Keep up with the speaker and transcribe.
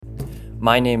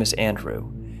My name is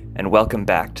Andrew, and welcome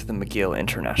back to the McGill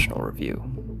International Review.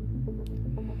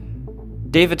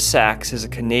 David Sacks is a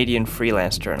Canadian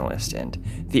freelance journalist and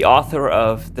the author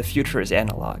of The Future is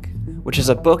Analog, which is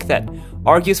a book that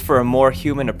argues for a more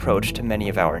human approach to many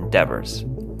of our endeavors.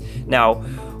 Now,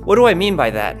 what do I mean by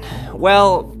that?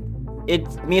 Well, it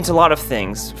means a lot of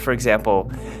things. For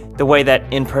example, the way that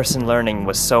in-person learning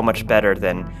was so much better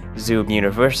than Zoom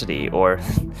University, or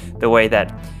the way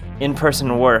that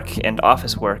in-person work and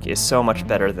office work is so much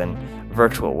better than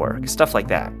virtual work, stuff like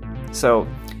that. So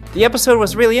the episode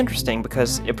was really interesting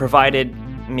because it provided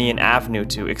me an avenue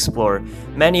to explore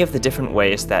many of the different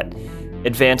ways that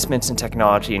advancements in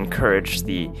technology encourage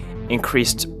the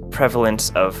increased prevalence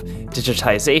of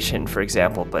digitization, for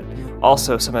example, but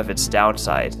also some of its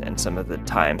downsides and some of the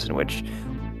times in which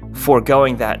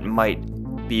foregoing that might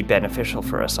be beneficial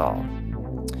for us all.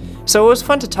 So it was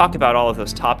fun to talk about all of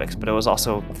those topics, but it was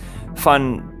also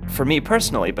fun for me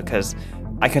personally because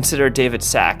I consider David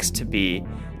Sacks to be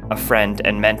a friend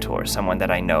and mentor, someone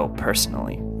that I know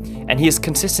personally. And he has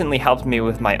consistently helped me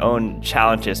with my own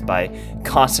challenges by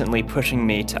constantly pushing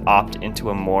me to opt into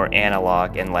a more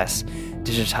analog and less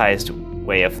digitized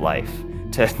way of life,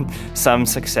 to some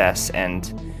success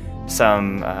and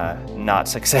some not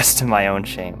success to my own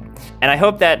shame. And I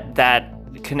hope that that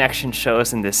connection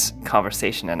shows in this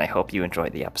conversation, and I hope you enjoy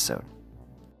the episode.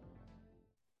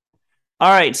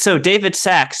 All right, so David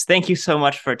Sacks, thank you so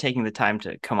much for taking the time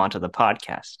to come onto the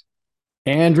podcast.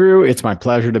 Andrew, it's my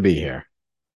pleasure to be here.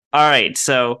 All right,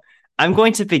 so I'm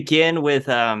going to begin with,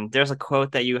 there's a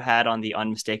quote that you had on the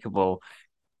Unmistakable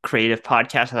Creative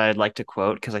podcast that I'd like to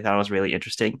quote because I thought it was really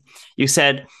interesting. You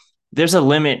said, there's a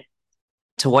limit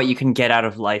to what you can get out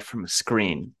of life from a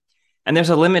screen. And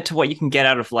there's a limit to what you can get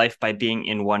out of life by being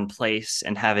in one place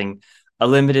and having a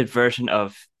limited version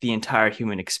of the entire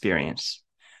human experience.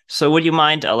 So would you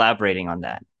mind elaborating on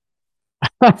that?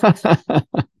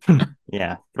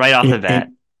 Yeah, right off the bat.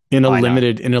 In a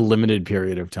limited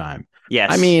period of time.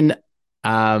 Yes. I mean,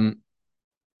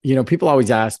 people always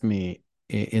ask me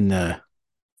in the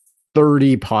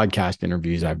 30 podcast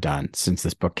interviews I've done since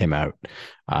this book came out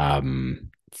 5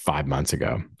 months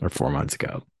ago or 4 months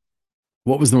ago,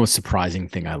 what was the most surprising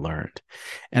thing I learned?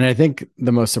 And I think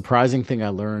the most surprising thing I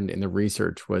learned in the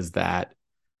research was that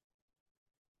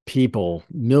people,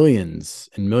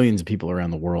 millions and millions of people around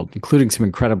the world, including some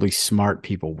incredibly smart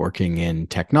people working in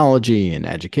technology and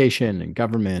education and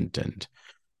government and,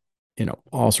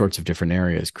 all sorts of different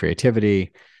areas,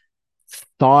 creativity,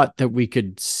 thought that we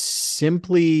could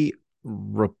simply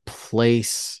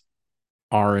replace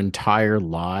our entire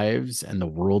lives and the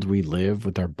world we live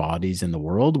with our bodies in the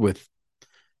world with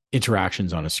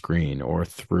interactions on a screen or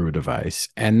through a device.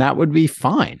 And that would be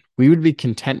fine. We would be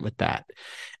content with that.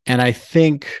 And I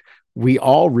think we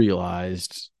all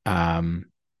realized 3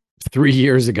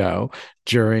 years ago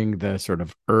during the sort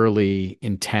of early,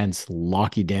 intense,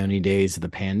 locky-downy days of the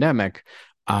pandemic,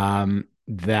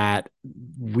 that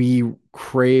we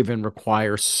crave and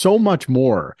require so much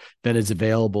more that is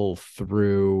available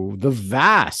through the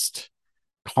vast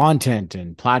content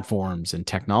and platforms and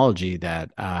technology that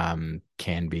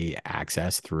can be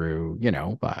accessed through,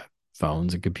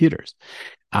 phones and computers.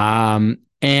 That's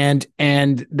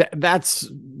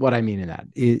what I mean in that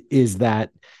is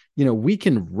that, we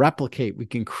can replicate, we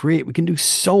can create, we can do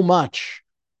so much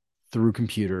through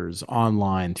computers,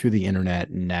 online, through the internet,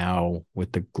 and now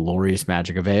with the glorious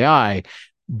magic of AI,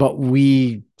 but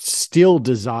we still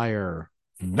desire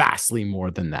vastly more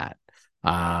than that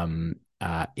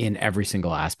in every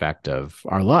single aspect of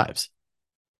our lives.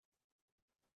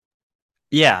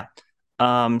 Yeah.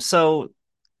 So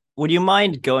would you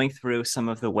mind going through some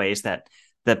of the ways that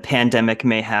the pandemic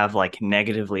may have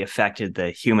negatively affected the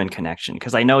human connection?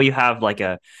 Because I know you have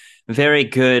a very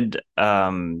good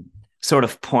sort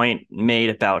of point made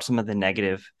about some of the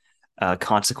negative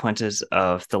consequences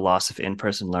of the loss of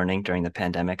in-person learning during the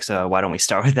pandemic. So why don't we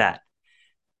start with that?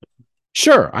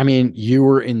 Sure. I mean, you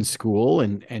were in school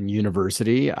and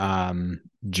university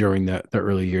during the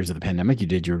early years of the pandemic. You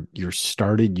did your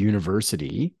started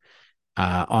university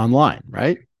online,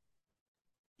 right?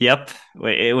 Yep.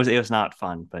 It was not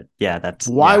fun, but yeah, that's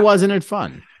why wasn't it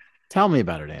fun? Tell me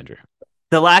about it, Andrew.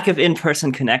 The lack of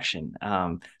in-person connection.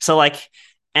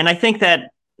 And I think that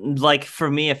for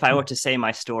me, if I were to say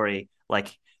my story,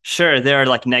 sure, there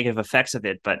are negative effects of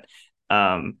it, but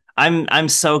I'm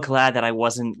so glad that I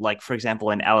wasn't for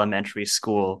example, an elementary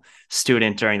school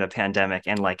student during the pandemic,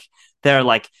 and there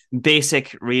are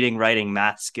basic reading, writing,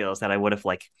 math skills that I would have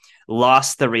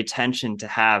lost the retention to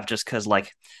have just because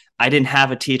I didn't have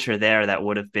a teacher there that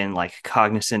would have been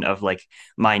cognizant of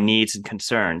my needs and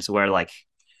concerns, where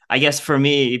I guess for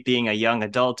me, being a young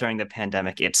adult during the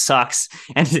pandemic, it sucks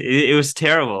and it was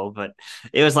terrible. But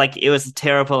it was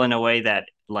terrible in a way that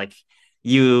like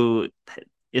you,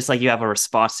 it's like you have a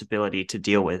responsibility to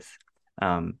deal with.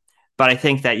 Um, but I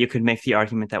think that you could make the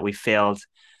argument that we failed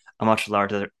a much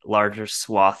larger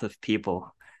swath of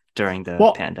people during the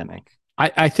Well, pandemic.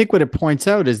 I think what it points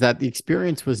out is that the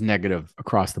experience was negative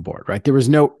across the board, right? There was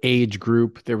no age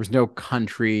group, there was no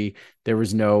country, there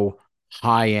was no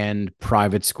high end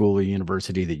private school or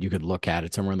university that you could look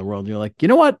at somewhere in the world. And you're like, you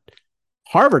know what?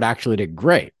 Harvard actually did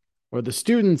great. Or the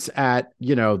students at,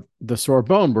 the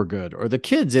Sorbonne were good, or the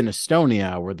kids in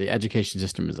Estonia, where the education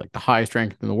system is like the highest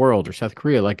ranked in the world, or South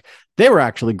Korea, like they were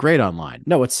actually great online.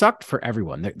 No, it sucked for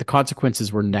everyone. The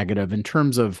consequences were negative in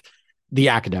terms of the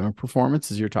academic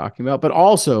performance, as you're talking about, but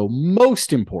also,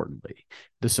 most importantly,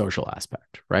 the social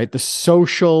aspect, right? The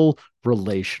social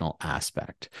relational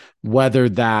aspect, whether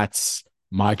that's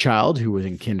my child who was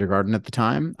in kindergarten at the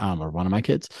time, or one of my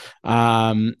kids,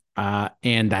 and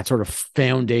that sort of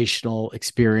foundational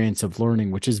experience of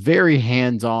learning, which is very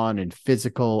hands-on and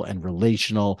physical and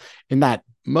relational in that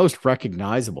most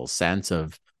recognizable sense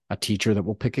of a teacher that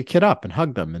will pick a kid up and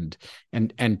hug them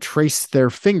and trace their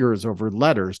fingers over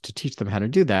letters to teach them how to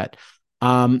do that.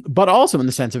 But also in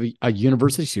the sense of a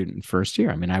university student first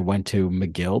year. I mean, I went to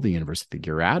McGill, the university that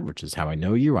you're at, which is how I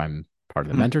know you. I'm part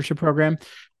of the mentorship program.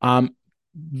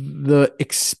 The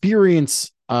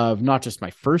experience of not just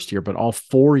my first year, but all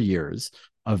 4 years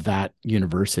of that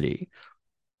university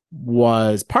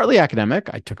was partly academic.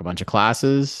 I took a bunch of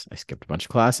classes. I skipped a bunch of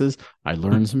classes. I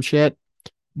learned some shit.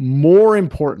 More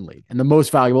importantly, and the most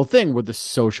valuable thing were the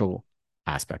social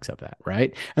aspects of that,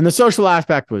 right? And the social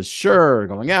aspect was sure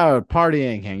going out,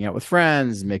 partying, hanging out with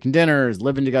friends, making dinners,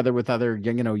 living together with other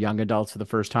young adults for the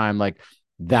first time. Like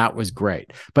that was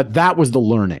great. But that was the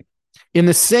learning. In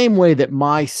the same way that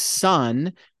my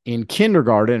son in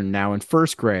kindergarten and now in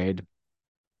first grade,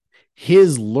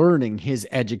 his learning, his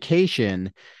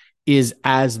education is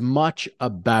as much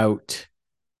about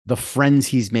the friends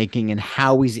he's making and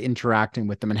how he's interacting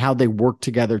with them and how they work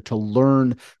together to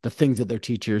learn the things that their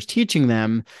teacher is teaching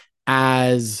them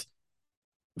as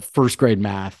first grade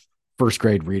math, first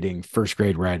grade reading, first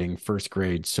grade writing, first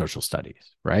grade social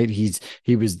studies, right?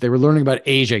 They were learning about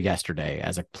Asia yesterday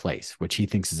as a place, which he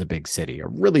thinks is a big city, a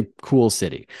really cool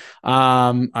city.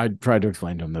 I tried to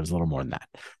explain to him there was a little more than that,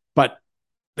 but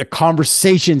the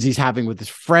conversations he's having with his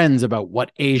friends about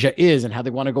what Asia is and how they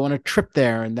want to go on a trip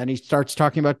there. And then he starts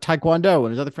talking about Taekwondo and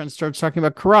his other friends starts talking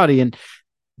about karate. And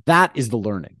that is the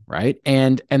learning, right?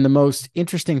 And the most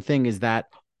interesting thing is that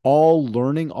all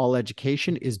learning, all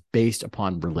education is based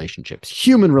upon relationships,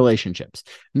 human relationships.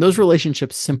 And those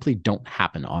relationships simply don't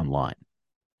happen online.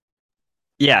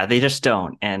 Yeah, they just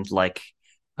don't. And like,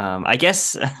 I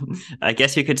guess, I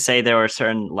guess you could say there were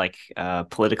certain like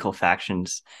political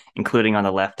factions, including on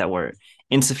the left, that were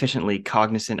insufficiently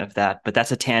cognizant of that. But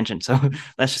that's a tangent, so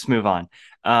let's just move on.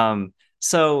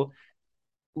 So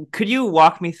could you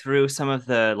walk me through some of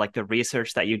the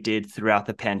research that you did throughout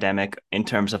the pandemic in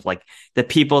terms of like the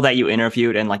people that you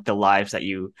interviewed and like the lives that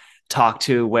you talked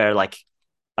to, where like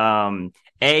um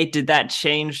did that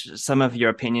change some of your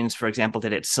opinions? For example,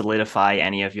 did it solidify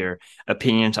any of your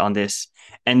opinions on this?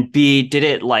 And B, did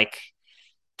it like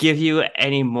give you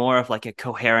any more of like a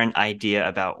coherent idea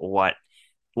about what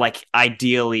like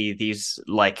ideally these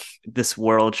like this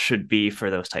world should be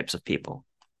for those types of people?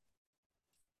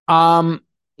 Um,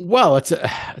 well, it's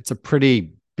a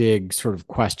pretty big sort of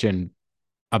question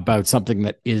about something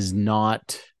that is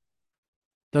not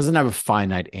doesn't have a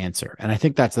finite answer. And I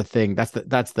think that's the thing. That's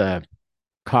the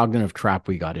cognitive trap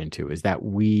we got into, is that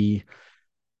we're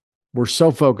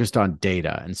so focused on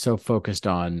data and so focused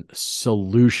on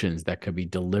solutions that could be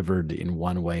delivered in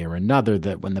one way or another,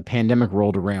 that when the pandemic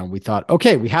rolled around, we thought,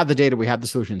 okay, we have the data, we have the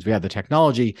solutions, we have the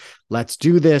technology, let's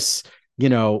do this.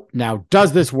 Now,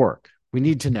 does this work? We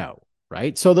need to know,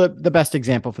 right? So the best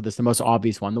example for this, the most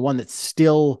obvious one, the one that's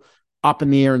still up in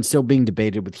the air and still being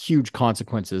debated with huge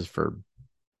consequences for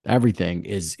everything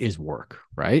is work,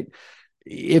 right?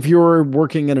 If you're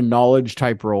working in a knowledge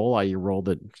type role, i.e., role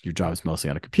that your job is mostly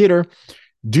on a computer,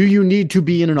 do you need to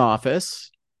be in an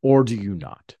office or do you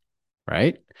not?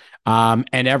 Right. And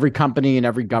every company and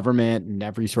every government and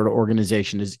every sort of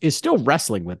organization is still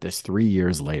wrestling with this 3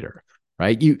 years later.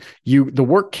 Right. The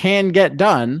work can get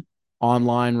done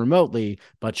online remotely,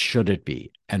 but should it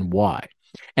be and why?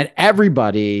 And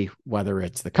everybody, whether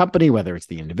it's the company, whether it's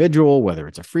the individual, whether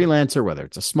it's a freelancer, whether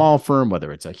it's a small firm,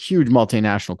 whether it's a huge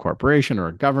multinational corporation or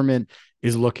a government,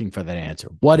 is looking for that answer.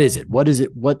 What is it? What is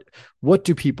it? What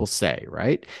do people say?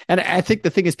 Right. And I think the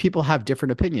thing is, people have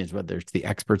different opinions, whether it's the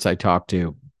experts I talk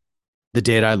to the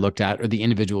data I looked at are the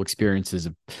individual experiences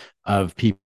of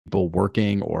people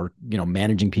working or,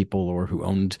 managing people or who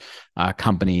owned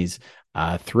companies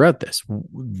throughout this.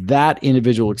 That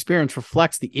individual experience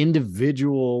reflects the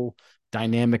individual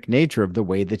dynamic nature of the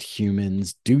way that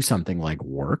humans do something like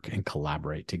work and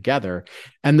collaborate together.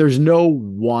 And there's no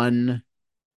one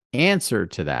answer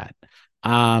to that.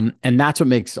 And that's what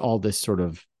makes all this sort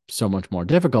of so much more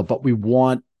difficult. But we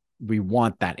want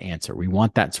that answer. We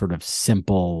want that sort of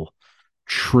simple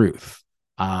truth.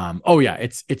 Oh yeah,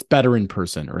 it's better in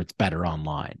person or it's better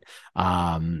online.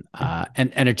 And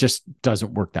it just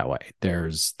doesn't work that way.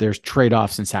 There's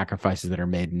trade-offs and sacrifices that are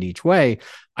made in each way.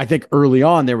 I think early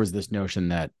on there was this notion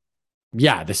that,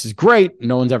 yeah, this is great.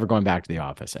 No one's ever going back to the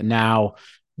office. And now,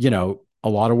 a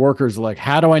lot of workers are like,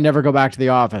 how do I never go back to the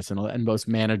office? And most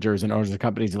managers and owners of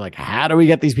companies are like, how do we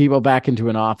get these people back into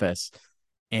an office?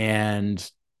 And,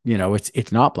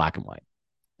 it's not black and white.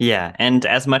 Yeah, and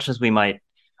as much as we might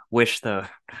wish the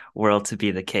world to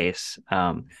be the case,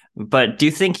 but do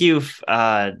you think you've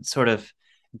sort of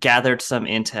gathered some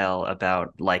intel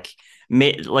about like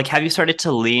have you started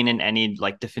to lean in any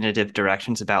like definitive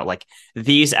directions about like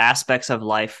these aspects of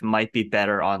life might be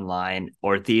better online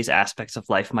or these aspects of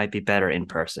life might be better in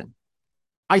person?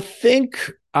 I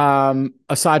think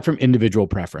aside from individual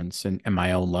preference and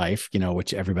my own life,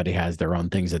 which everybody has their own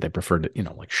things that they prefer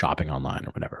to, like shopping online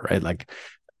or whatever, right? Like,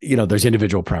 there's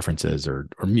individual preferences or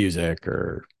music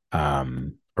or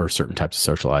certain types of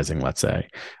socializing, let's say.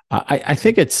 I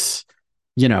think it's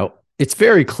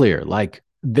very clear. Like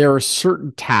there are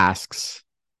certain tasks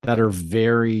that are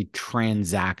very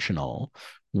transactional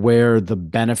where the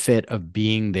benefit of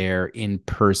being there in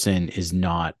person is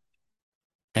not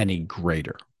any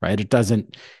greater, right? It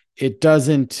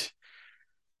doesn't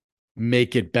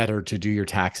make it better to do your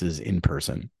taxes in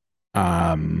person.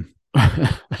 Um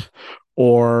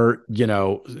or,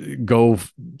 go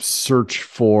search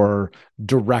for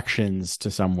directions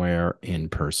to somewhere in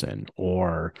person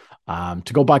or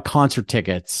to go buy concert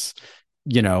tickets,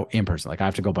 in person. Like I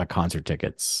have to go buy concert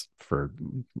tickets for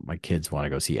my kids want to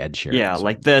go see Ed Yeah, Sheeran. So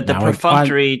like the now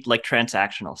perfunctory like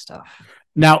transactional stuff.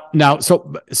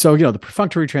 so the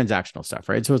perfunctory transactional stuff,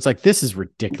 right? So it's like this is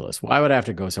ridiculous. Why would I have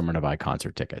to go somewhere to buy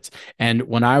concert tickets? And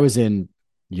when I was in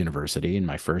university in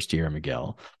my first year at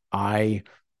McGill,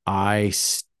 I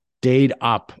stayed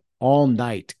up all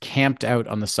night, camped out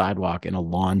on the sidewalk in a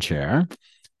lawn chair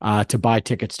to buy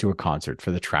tickets to a concert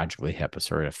for the Tragically Hip,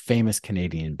 a famous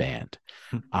Canadian band.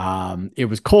 It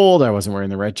was cold. I wasn't wearing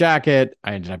the right jacket.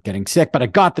 I ended up getting sick, but I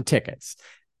got the tickets.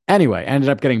 Anyway, I ended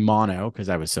up getting mono because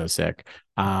I was so sick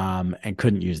and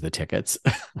couldn't use the tickets.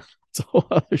 It's a whole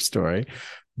other story.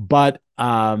 But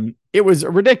it was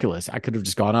ridiculous. I could have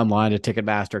just gone online to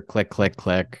Ticketmaster, click, click,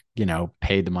 click,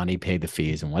 paid the money, paid the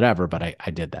fees and whatever. But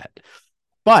I did that.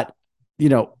 But,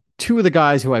 two of the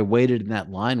guys who I waited in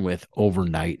that line with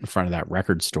overnight in front of that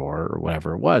record store or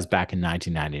whatever it was back in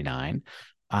 1999,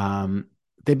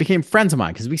 they became friends of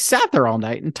mine because we sat there all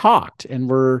night and talked and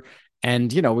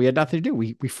we had nothing to do.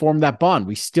 We formed that bond.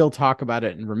 We still talk about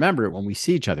it and remember it when we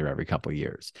see each other every couple of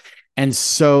years. And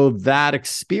so that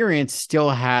experience still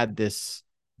had this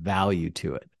value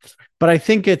to it. But I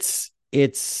think it's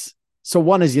so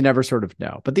one is you never sort of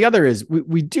know. But the other is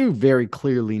we do very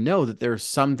clearly know that there are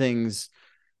some things,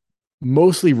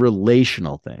 mostly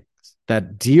relational things,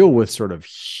 that deal with sort of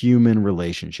human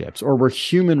relationships or where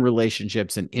human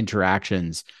relationships and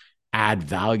interactions add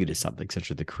value to something,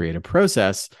 such as the creative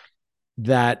process,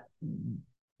 that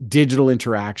digital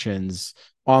interactions,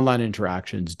 online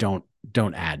interactions don't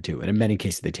add to it. In many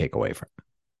cases, they take away from it.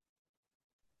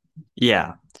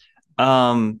 Yeah.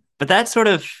 But that sort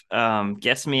of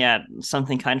gets me at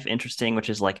something kind of interesting, which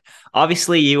is like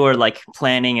obviously you were like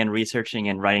planning and researching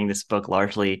and writing this book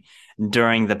largely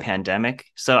during the pandemic.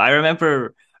 So I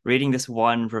remember reading this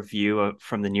one review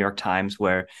from the New York Times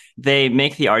where they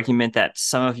make the argument that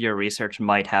some of your research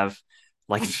might have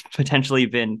like potentially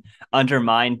been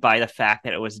undermined by the fact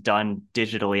that it was done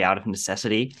digitally out of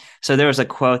necessity. So there was a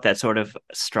quote that sort of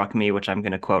struck me, which I'm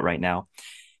going to quote right now.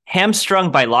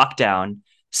 Hamstrung by lockdown,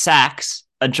 Sachs,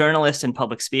 a journalist and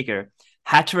public speaker,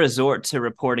 had to resort to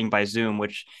reporting by Zoom,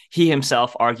 which he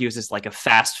himself argues is like a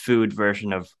fast food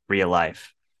version of real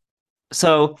life.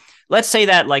 So let's say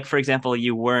that, like, for example,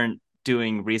 you weren't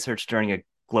doing research during a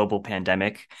global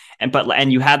pandemic,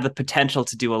 and you had the potential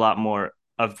to do a lot more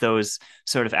of those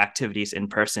sort of activities in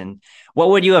person. What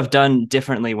would you have done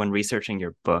differently when researching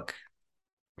your book?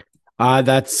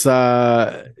 That's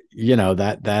that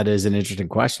is an interesting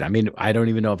question. I mean, I don't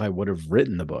even know if I would have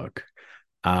written the book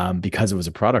because it was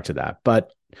a product of that.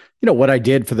 But what I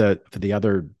did for the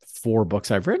other 4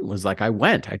 books I've written was like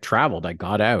I traveled, I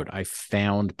got out, I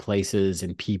found places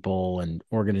and people and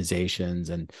organizations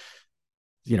and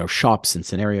shops and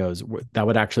scenarios that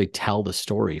would actually tell the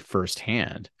story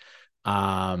firsthand,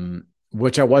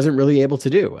 which I wasn't really able to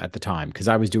do at the time because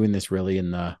I was doing this really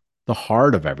in the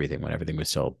heart of everything when everything was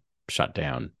still shut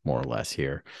down more or less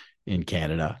here in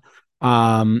Canada.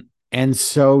 And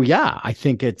so, yeah, I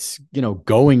think it's,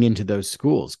 going into those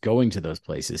schools, going to those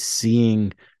places,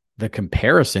 seeing the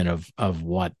comparison of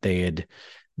what they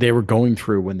were going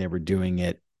through when they were doing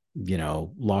it,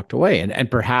 locked away.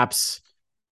 And perhaps,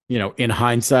 in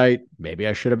hindsight, maybe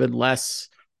I should have been less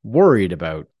worried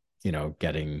about,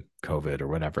 getting COVID or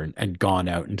whatever and gone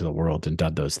out into the world and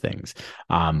done those things.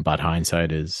 But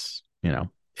hindsight is,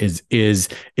 is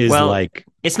Well, like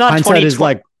it's not hindsight is 2020.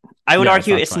 like, I would yeah, it's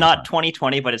argue not it's not 2020.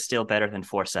 2020, but it's still better than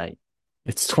foresight.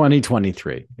 It's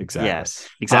 2023. Exactly. Yes,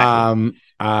 exactly.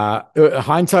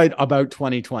 Hindsight about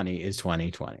 2020 is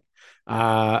 2020.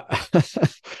 Uh,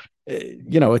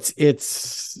 and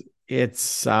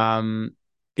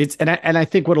I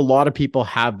think what a lot of people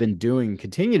have been doing,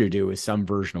 continue to do, is some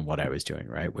version of what I was doing,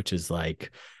 right? Which is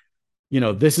like,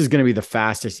 this is going to be the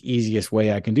fastest, easiest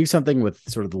way I can do something with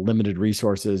sort of the limited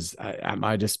resources at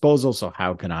my disposal. So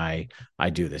how can I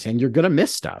do this? And you're going to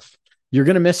miss stuff. You're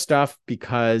going to miss stuff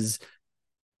because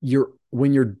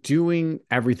when you're doing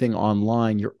everything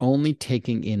online, you're only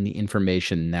taking in the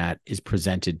information that is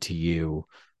presented to you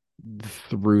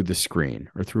through the screen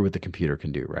or through what the computer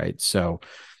can do, right? So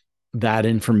that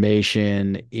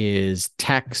information is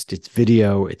text, it's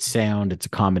video, it's sound, it's a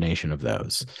combination of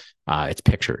those. It's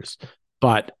pictures.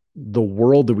 But the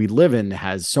world that we live in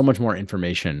has so much more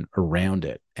information around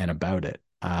it and about it.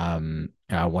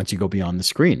 Once you go beyond the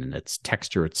screen, and it's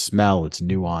texture, it's smell, it's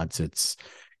nuance, it's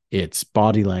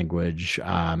body language,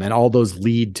 and all those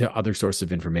lead to other sources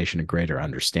of information and greater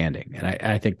understanding. And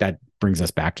I think that brings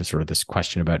us back to sort of this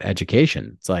question about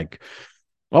education. It's like,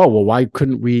 oh, well, why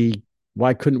couldn't we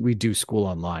do school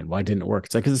online? Why didn't it work?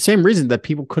 It's like, it's the same reason that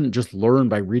people couldn't just learn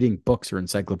by reading books or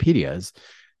encyclopedias,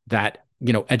 that,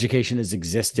 education has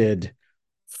existed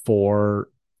for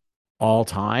all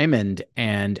time and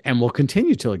will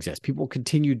continue to exist. People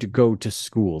continue to go to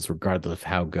schools regardless of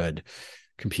how good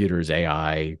computers,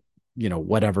 AI,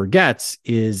 whatever gets,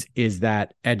 is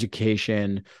that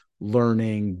education,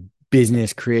 learning,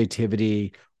 business,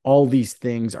 creativity, all these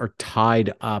things are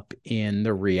tied up in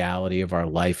the reality of our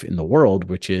life in the world,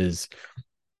 which is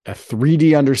a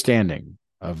 3D understanding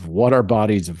of what our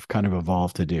bodies have kind of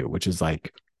evolved to do, which is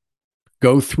like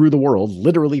go through the world,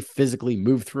 literally physically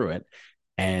move through it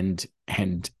and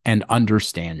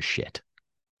understand shit.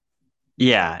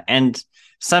 Yeah, and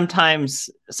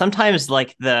sometimes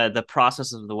like the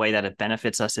process of the way that it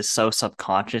benefits us is so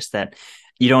subconscious that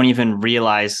you don't even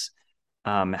realize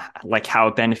like how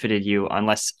it benefited you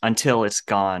until it's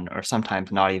gone, or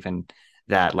sometimes not even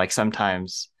that. Like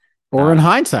sometimes Or in um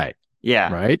hindsight,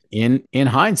 yeah. right? In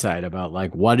hindsight, about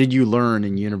like, what did you learn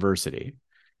in university?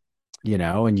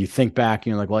 And you think back and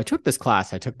you're like, well, I took this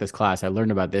class, I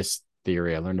learned about this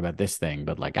theory, I learned about this thing,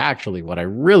 but like actually what I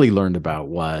really learned about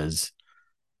was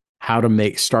how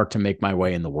to start to make my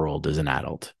way in the world as an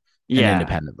adult and Yeah.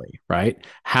 independently, right?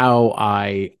 How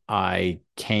I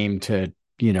came to,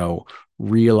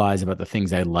 realize about the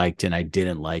things I liked and I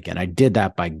didn't like. And I did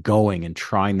that by going and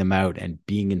trying them out and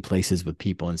being in places with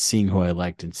people and seeing who I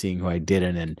liked and seeing who I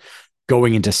didn't, and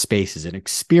going into spaces and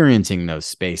experiencing those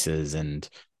spaces. And,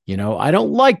 I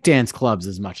don't like dance clubs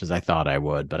as much as I thought I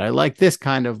would, but I like this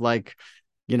kind of like,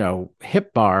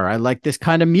 hip bar. I like this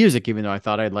kind of music, even though I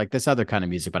thought I'd like this other kind of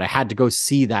music, but I had to go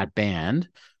see that band.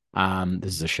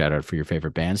 This is a shout out for your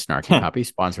favorite band, Snarky Puppy,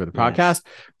 sponsor of the Yes.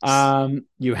 podcast.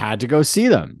 You had to go see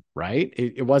them, right?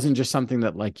 It wasn't just something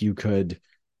that like you could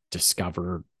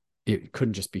discover. It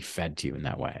couldn't just be fed to you in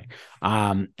that way.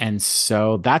 And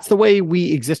so that's the way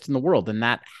we exist in the world. And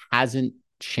that hasn't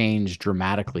changed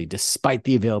dramatically, despite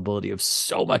the availability of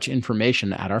so much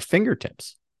information at our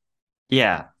fingertips.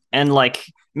 Yeah. And like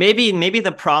maybe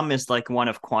the problem is like one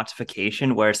of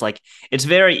quantification, where it's like it's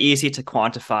very easy to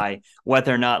quantify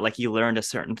whether or not like you learned a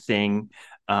certain thing.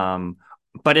 Um,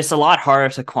 but it's a lot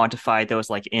harder to quantify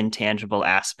those like intangible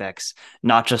aspects,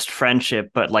 not just friendship,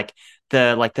 but like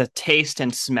the taste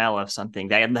and smell of something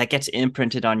that gets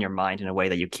imprinted on your mind in a way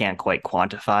that you can't quite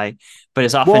quantify, but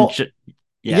it's often Well,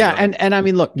 Yeah, Yeah, go ahead. and I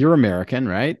mean, look, you're American,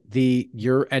 right?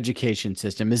 Your education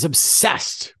system is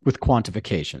obsessed with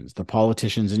quantifications. The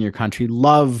politicians in your country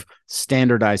love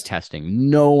standardized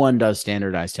testing. No one does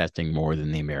standardized testing more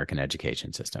than the American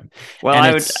education system. Well, And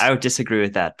I it's would disagree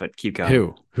with that, but keep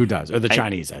going. who does? Or the I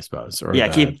Chinese, I suppose, or Yeah,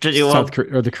 the well,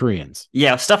 Or the Koreans.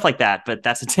 yeah, stuff like that, but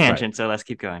that's a Right. tangent, so let's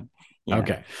keep going. Yeah.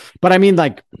 Okay. But I mean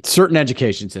like certain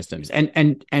education systems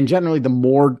and generally the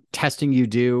more testing you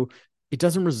do, it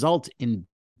doesn't result in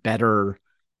better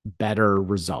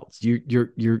results.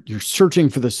 You're searching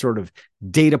for the sort of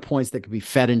data points that can be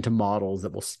fed into models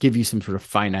that will give you some sort of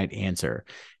finite answer.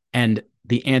 And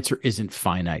the answer isn't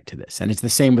finite to this. And it's the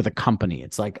same with a company.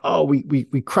 It's like, oh, we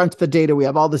crunch the data, we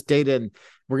have all this data, and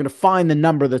we're going to find the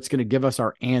number that's going to give us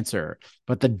our answer.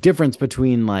 But the difference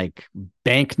between like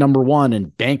bank number one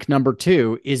and bank number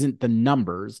two isn't the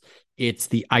numbers. It's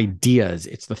the ideas,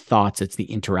 it's the thoughts, it's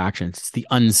the interactions, it's the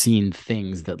unseen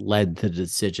things that led to the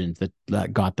decisions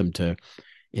that got them to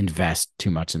invest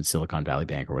too much in Silicon Valley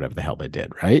Bank or whatever the hell they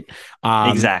did, right?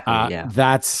 Exactly, yeah.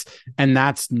 That's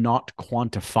not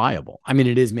quantifiable. I mean,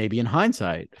 it is maybe in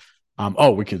hindsight.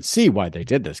 Oh, we can see why they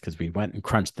did this because we went and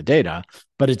crunched the data,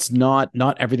 but it's not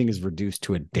everything is reduced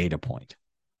to a data point.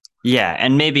 Yeah,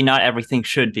 and maybe not everything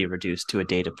should be reduced to a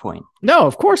data point. No,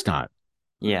 of course not.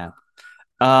 Yeah.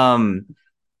 Um,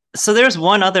 so there's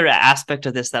one other aspect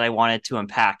of this that I wanted to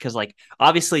unpack because like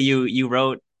obviously you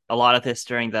wrote a lot of this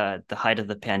during the height of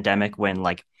the pandemic when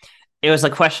like it was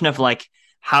a question of like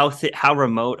how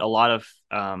remote a lot of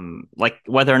like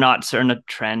whether or not certain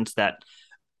trends that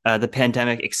the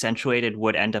pandemic accentuated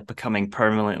would end up becoming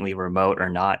permanently remote or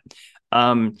not.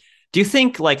 Um, do you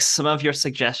think like some of your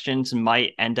suggestions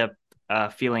might end up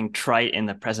feeling trite in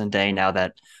the present day now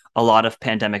that a lot of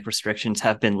pandemic restrictions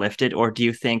have been lifted, or do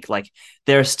you think like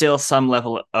there's still some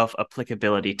level of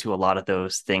applicability to a lot of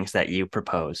those things that you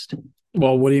proposed?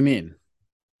 Well, what do you mean?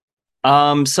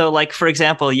 So like for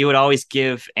example, you would always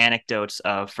give anecdotes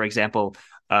of, for example,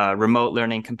 remote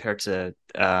learning compared to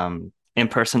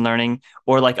in-person learning,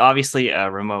 or like obviously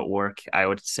remote work, I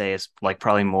would say is like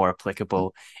probably more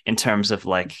applicable in terms of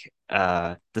like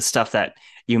the stuff that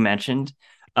you mentioned.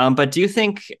 But do you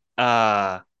think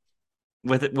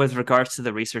with regards to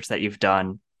the research that you've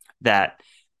done that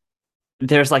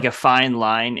there's like a fine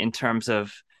line in terms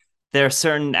of there are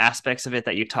certain aspects of it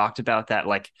that you talked about that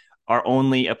like are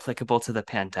only applicable to the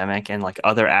pandemic and like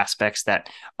other aspects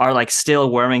that are like still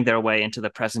worming their way into the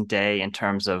present day in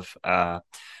terms of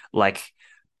like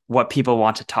what people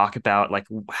want to talk about, like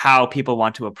how people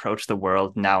want to approach the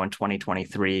world now in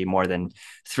 2023, more than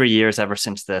 3 years ever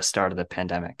since the start of the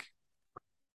pandemic.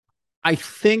 I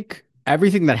think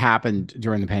everything that happened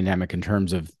during the pandemic in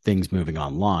terms of things moving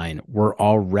online were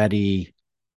already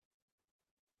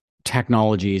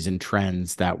technologies and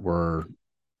trends that were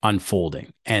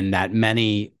unfolding, and that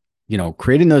many,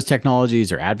 creating those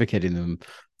technologies or advocating them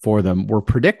for them were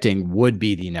predicting would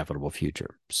be the inevitable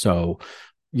future. So,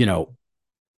 you know,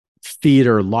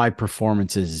 theater, live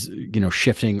performances,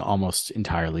 shifting almost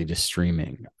entirely to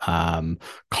streaming,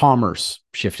 commerce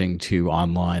shifting to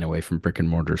online away from brick and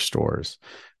mortar stores.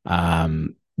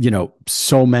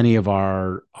 So many of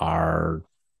our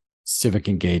civic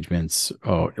engagements,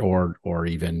 or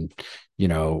even, you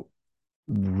know,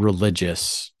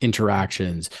 religious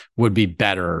interactions would be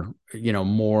better,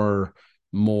 more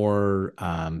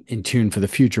in tune for the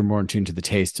future, more in tune to the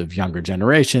taste of younger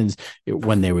generations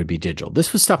when they would be digital.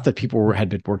 This was stuff that people had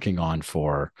been working on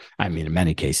for, I mean, in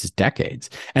many cases, decades.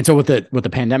 And so what the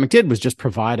pandemic did was just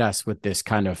provide us with this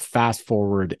kind of fast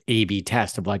forward A/B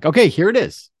test of like, okay, here it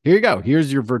is. Here you go.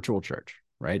 Here's your virtual church,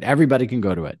 right? Everybody can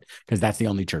go to it because that's the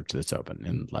only church that's open,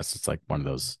 unless it's like one of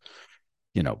those,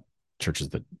 churches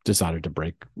that decided to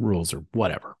break rules or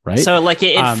whatever, right? So like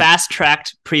it fast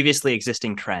tracked previously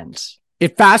existing trends.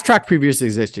 It fast tracked previous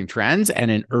existing trends.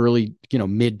 And in early,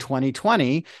 mid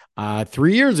 2020,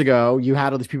 3 years ago, you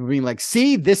had all these people being like,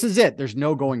 see, this is it. There's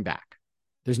no going back.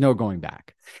 There's no going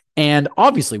back. And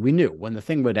obviously, we knew when the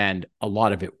thing would end, a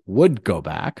lot of it would go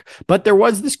back. But there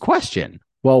was this question,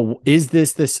 well, is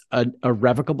this a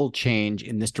irrevocable change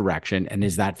in this direction? And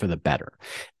is that for the better?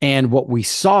 And what we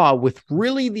saw, with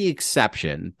really the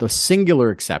singular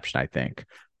exception, I think,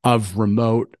 of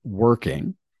remote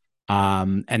working,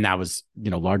 and that was,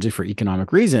 largely for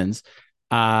economic reasons.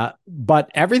 But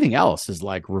everything else is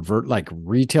like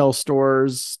retail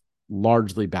stores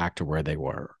largely back to where they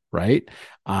were, right?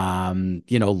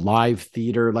 Live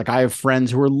theater. Like I have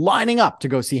friends who are lining up to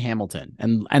go see Hamilton,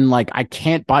 and like I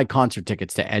can't buy concert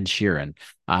tickets to Ed Sheeran,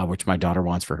 which my daughter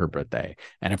wants for her birthday.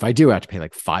 And if I do, I have to pay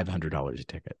like $500 a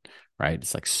ticket, right?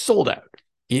 It's like sold out,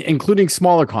 including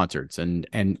smaller concerts and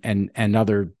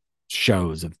other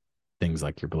shows of things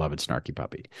like your beloved snarky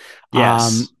puppy.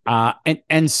 Yes.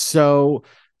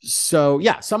 So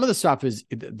yeah, some of the stuff is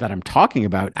that I'm talking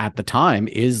about at the time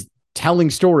is telling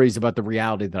stories about the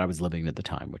reality that I was living at the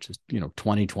time, which is,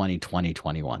 2020,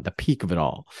 2021, the peak of it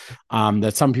all.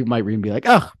 That some people might read and be like,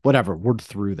 oh, whatever, we're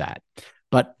through that.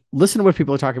 But listen to what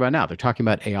people are talking about now. They're talking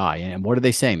about AI. And what are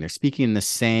they saying? They're speaking in the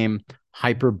same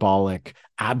hyperbolic,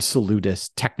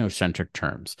 absolutist, technocentric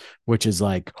terms, which is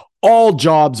like all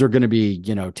jobs are going to be,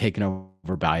 taken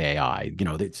over by AI.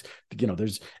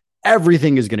 There's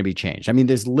everything is going to be changed. I mean,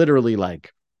 there's literally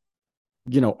like,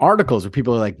 articles where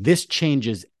people are like, this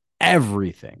changes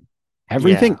everything,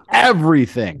 Yeah.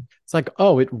 everything. It's like,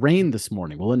 oh, it rained this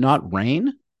morning. Will it not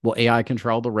rain? Will AI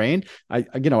control the rain? I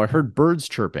heard birds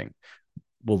chirping.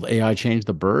 Will AI change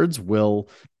the birds? Will,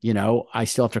 I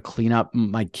still have to clean up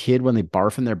my kid when they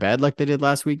barf in their bed like they did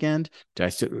last weekend?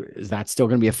 Is that still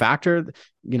going to be a factor?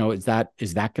 Is that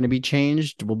going to be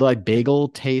changed? Will the bagel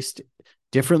taste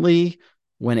differently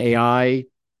when AI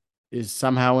is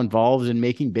somehow involved in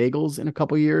making bagels in a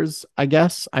couple of years? I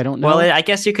guess. I don't Well, know. I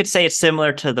guess you could say it's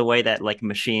similar to the way that like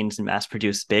machines mass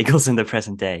produce bagels in the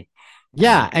present day.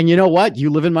 Yeah. Um, And you know what?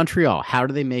 You live in Montreal. How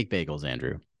do they make bagels,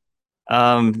 Andrew?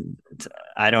 um,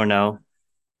 I don't know.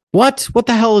 What? What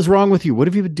the hell is wrong with you? What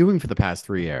have you been doing for the past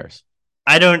 3 years?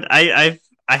 I don't. I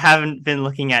haven't been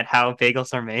looking at how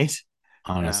bagels are made.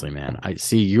 Uh, Honestly, man, I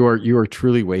see you are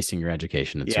truly wasting your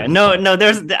education at yeah. certain No.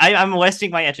 points. No. I'm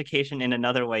wasting my education in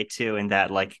another way too. In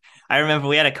that, like, I remember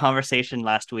we had a conversation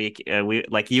last week. We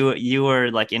like you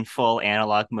were like in full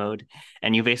analog mode,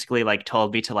 and you basically like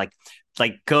told me to like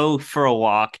go for a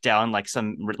walk down like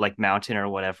some like mountain or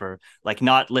whatever, like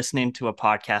not listening to a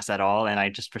podcast at all, and I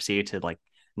just proceeded to like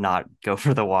not go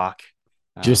for the walk.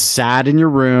 Just Um, sat in your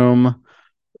room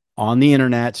on the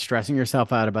internet, stressing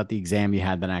yourself out about the exam you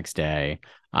had the next day.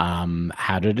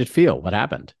 How did it feel? What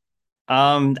happened?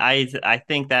 I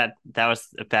think that that was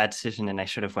a bad decision, and I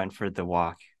should have went for the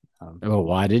walk. Um, Oh,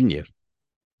 why didn't you?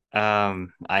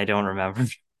 I don't remember.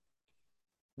 So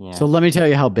Yeah. let me tell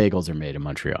you how bagels are made in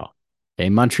Montreal. Okay,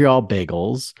 Montreal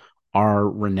bagels are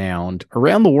renowned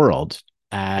around the world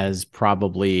as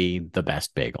probably the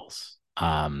best bagels,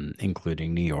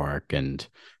 including New York and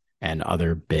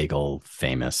other bagel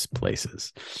famous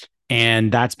places.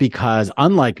 And that's because,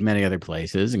 unlike many other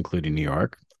places, including New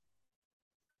York,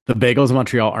 the bagels in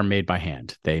Montreal are made by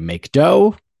hand. They make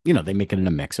dough, they make it in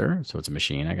a mixer. So it's a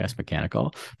machine, I guess,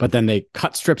 mechanical. But then they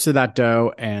cut strips of that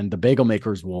dough, and the bagel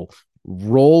makers will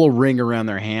roll a ring around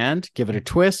their hand, give it a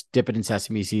twist, dip it in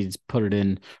sesame seeds, put it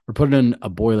in a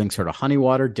boiling sort of honey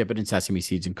water, dip it in sesame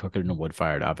seeds, and cook it in a wood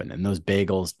fired oven. And those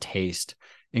bagels taste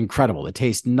incredible. It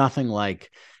tastes nothing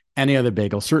like any other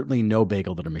bagel, certainly no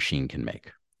bagel that a machine can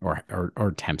make or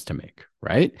attempts to make,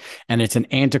 right? And it's an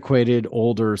antiquated,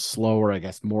 older, slower, I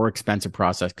guess, more expensive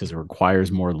process because it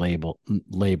requires more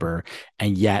labor,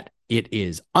 and yet it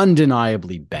is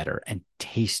undeniably better and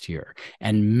tastier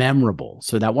and memorable.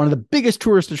 So that one of the biggest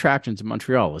tourist attractions in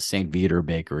Montreal is St. Viateur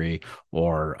Bakery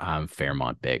or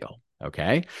Fairmont Bagel.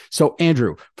 Okay, so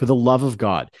Andrew, for the love of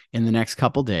God, in the next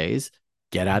couple days,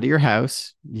 get out of your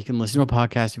house. You can listen to a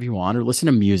podcast if you want, or listen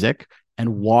to music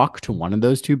and walk to one of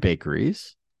those two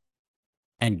bakeries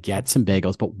and get some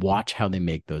bagels, but watch how they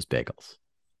make those bagels.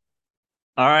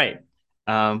 All right.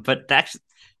 But that's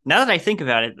now that I think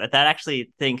about it, that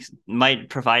actually thinks might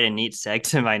provide a neat seg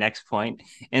to my next point.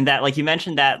 In that, like you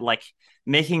mentioned that like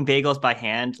making bagels by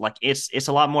hand, like it's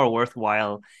a lot more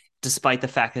worthwhile, despite the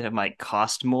fact that it might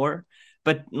cost more.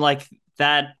 But like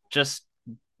that just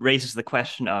raises the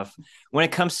question of when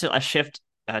it comes to a shift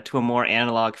to a more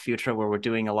analog future where we're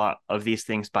doing a lot of these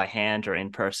things by hand or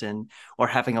in person or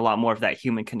having a lot more of that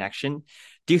human connection.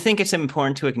 Do you think it's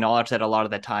important to acknowledge that a lot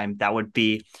of the time that would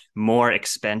be more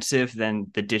expensive than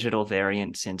the digital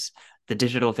variant, since the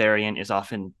digital variant is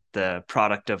often the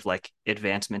product of like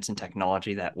advancements in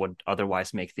technology that would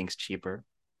otherwise make things cheaper?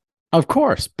 Of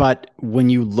course, but when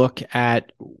you look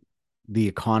at the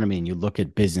economy and you look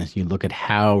at business, you look at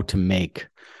how to make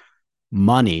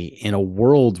money in a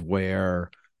world where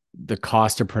the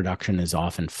cost of production is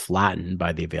often flattened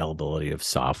by the availability of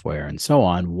software and so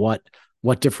on, what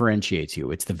differentiates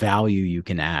you? It's the value you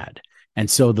can add. And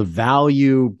so the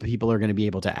value people are going to be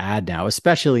able to add now,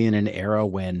 especially in an era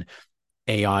when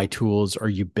AI tools are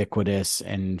ubiquitous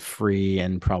and free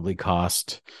and probably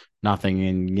cost nothing.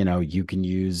 And, you can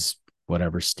use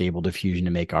whatever stable diffusion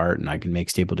to make art, and I can make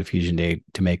stable diffusion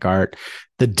to make art.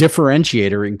 The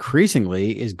differentiator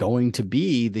increasingly is going to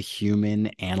be the human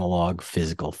analog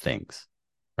physical things,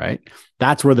 right?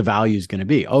 That's where the value is going to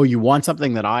be. Oh, you want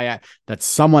something that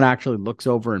someone actually looks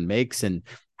over and makes and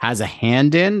has a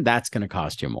hand in, that's going to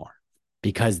cost you more.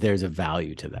 because there's a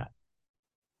value to that.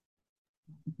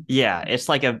 Yeah, it's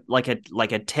like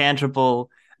a tangible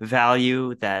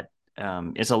value that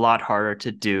is a lot harder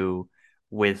to do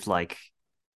with like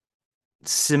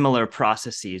similar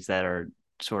processes that are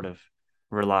sort of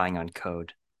relying on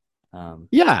code.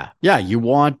 Yeah, yeah. You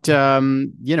want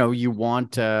you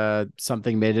want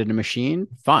something made in a machine,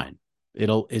 fine.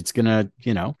 It's gonna,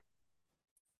 it'll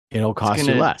it's cost you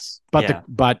gonna, less. yeah,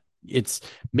 But it's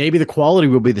maybe the quality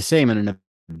will be the same in an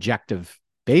objective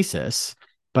basis,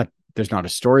 but there's not a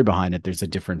story behind it. There's a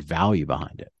different value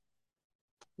behind it.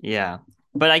 yeah.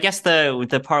 But I guess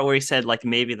the part where he said like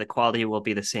maybe the quality will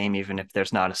be the same even if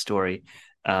there's not a story,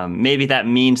 maybe that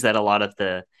means that a lot of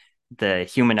the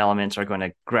human elements are going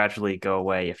to gradually go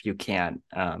away if you can't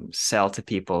sell to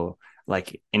people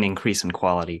like an increase in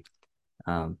quality.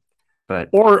 Um, but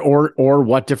Or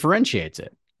what differentiates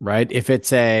it, right? If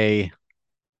it's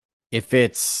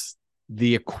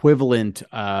the equivalent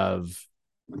of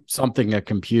something a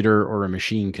computer or a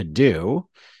machine could do,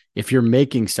 if you're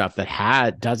making stuff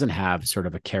that doesn't have sort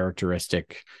of a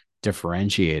characteristic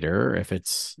differentiator, if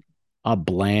it's a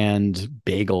bland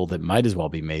bagel that might as well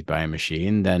be made by a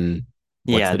machine, then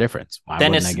what's the yeah, difference? Why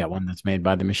then wouldn't I it's get one that's made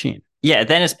by the machine?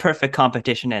 then it's perfect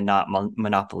competition and not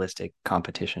monopolistic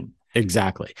competition.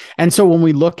 Exactly. And so when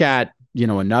we look at,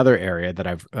 another area that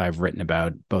I've written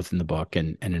about both in the book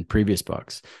and in previous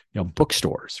books,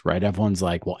 bookstores, right? Everyone's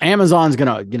like, well, Amazon's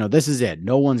gonna, this is it.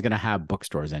 No one's gonna have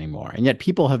bookstores anymore. And yet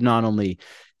people have not only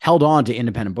held on to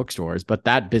independent bookstores, but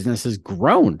that business has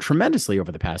grown tremendously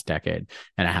over the past decade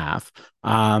and a half.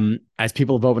 As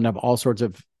people have opened up all sorts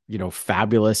of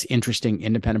fabulous, interesting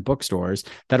independent bookstores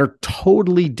that are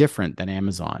totally different than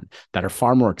Amazon, that are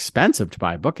far more expensive to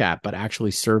buy a book at, but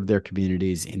actually serve their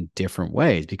communities in different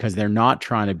ways because they're not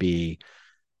trying to be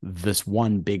this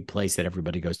one big place that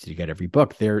everybody goes to get every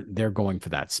book. They're going for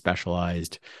that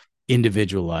specialized,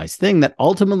 individualized thing that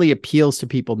ultimately appeals to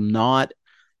people not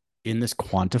in this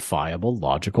quantifiable,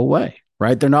 logical way.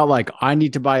 Right. They're not like, I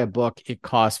need to buy a book. It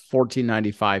costs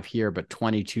 $14.95 here, but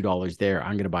 $22 there.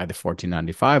 I'm going to buy the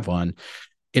 $14.95 one.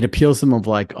 It appeals to them of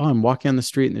like, oh, I'm walking on the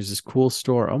street and there's this cool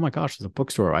store. Oh my gosh, there's a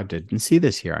bookstore. I didn't see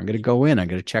this here. I'm going to go in. I'm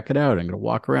going to check it out. I'm going to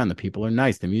walk around. The people are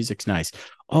nice. The music's nice.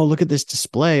 Oh, look at this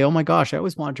display. Oh my gosh, I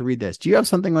always wanted to read this. Do you have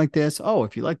something like this? Oh,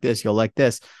 if you like this, you'll like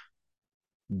this.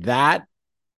 That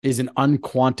is an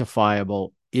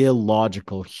unquantifiable,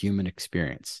 illogical human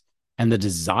experience. And the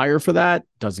desire for that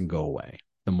doesn't go away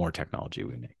the more technology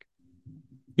we make.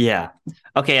 Yeah.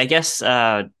 Okay, I guess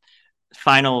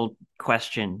final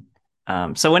question.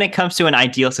 So when it comes to an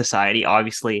ideal society,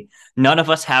 obviously none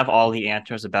of us have all the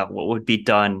answers about what would be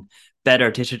done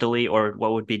better digitally or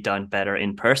what would be done better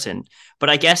in person.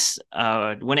 But I guess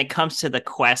when it comes to the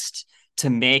quest to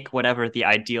make whatever the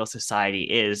ideal society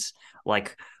is,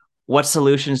 like what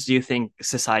solutions do you think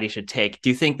society should take? Do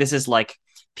you think this is like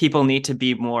people need to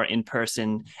be more in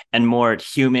person and more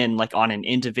human, like on an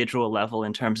individual level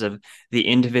in terms of the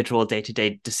individual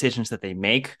day-to-day decisions that they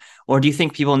make? Or do you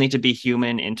think people need to be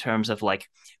human in terms of like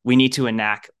we need to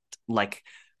enact like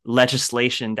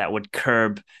legislation that would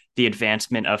curb the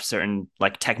advancement of certain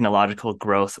like technological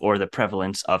growth or the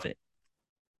prevalence of it?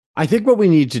 I think what we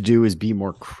need to do is be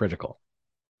more critical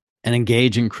and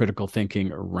engage in critical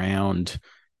thinking around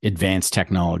advanced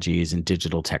technologies and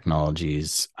digital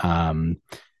technologies in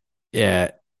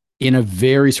a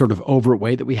very sort of overt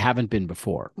way that we haven't been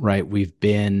before, right? We've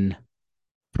been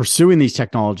pursuing these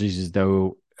technologies as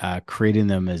though creating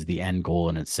them as the end goal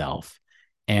in itself.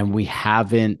 And we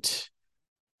haven't,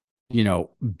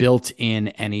 built in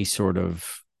any sort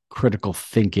of critical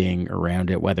thinking around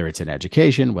it, whether it's in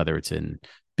education, whether it's in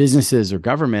businesses or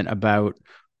government, about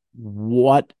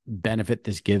what benefit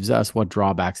this gives us, what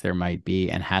drawbacks there might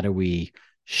be, and how do we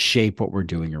shape what we're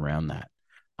doing around that.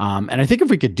 And I think if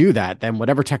we could do that, then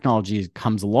whatever technology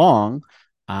comes along,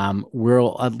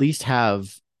 we'll at least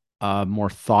have a more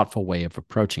thoughtful way of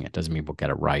approaching it. Doesn't mean we'll get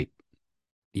it right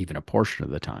even a portion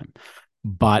of the time,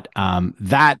 but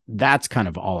that's kind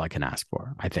of all I can ask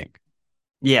for, I think.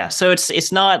 Yeah, so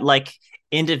it's not like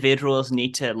individuals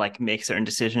need to like make certain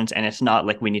decisions and it's not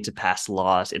like we need to pass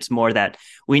laws. It's more that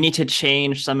we need to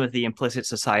change some of the implicit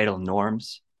societal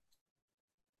norms.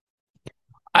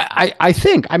 I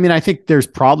think there's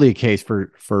probably a case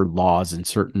for laws in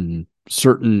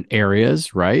certain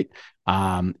areas, right?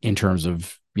 In terms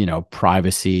of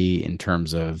privacy, in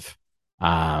terms of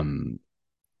um,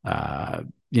 uh,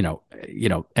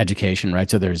 education, right?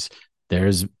 So there's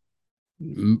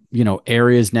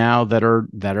areas now that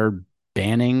are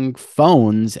banning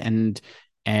phones and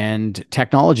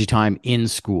technology time in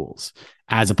schools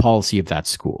as a policy of that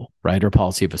school, right? Or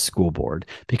policy of a school board,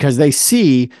 because they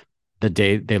see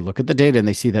they look at the data and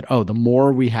they see that, oh, the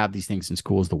more we have these things in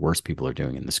schools, the worse people are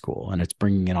doing in the school. And it's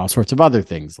bringing in all sorts of other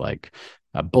things like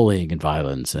bullying and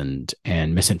violence and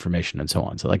misinformation and so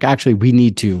on. So like, actually, we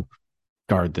need to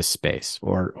guard this space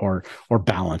or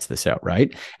balance this out,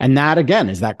 right? And that again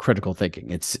is that critical thinking.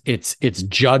 It's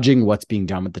judging what's being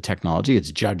done with the technology,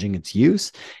 it's judging its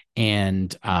use,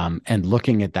 and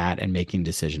looking at that and making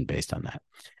decision based on that.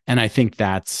 And I think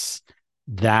that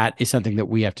is something that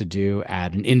we have to do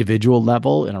at an individual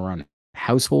level in our own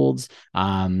households,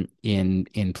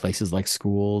 in places like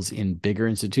schools, in bigger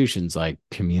institutions like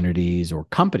communities or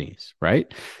companies,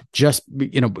 right? Just,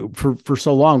 for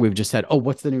so long we've just said, oh,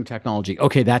 what's the new technology?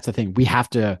 Okay, that's the thing. We have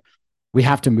to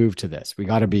move to this. We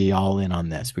got to be all in on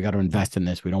this. We got to invest in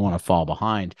this. We don't want to fall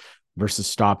behind, versus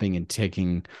stopping and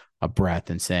taking a breath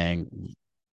and saying,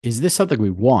 is this something we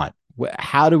want?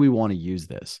 How do we want to use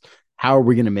this? How are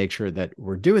we going to make sure that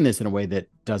we're doing this in a way that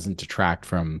doesn't detract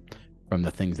from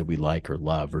the things that we like or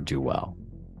love or do well?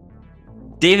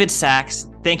 David Sachs,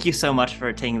 thank you so much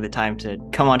for taking the time to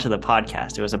come onto the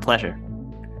podcast. It was a pleasure.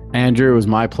 Andrew, it was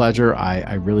my pleasure.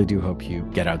 I really do hope you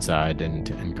get outside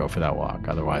and go for that walk.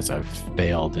 Otherwise, I've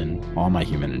failed in all my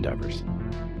human endeavors.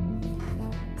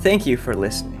 Thank you for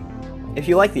listening. If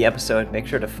you like the episode, make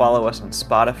sure to follow us on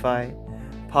Spotify,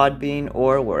 Podbean,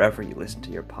 or wherever you listen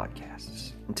to your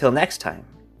podcasts. Until next time,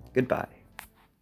 goodbye.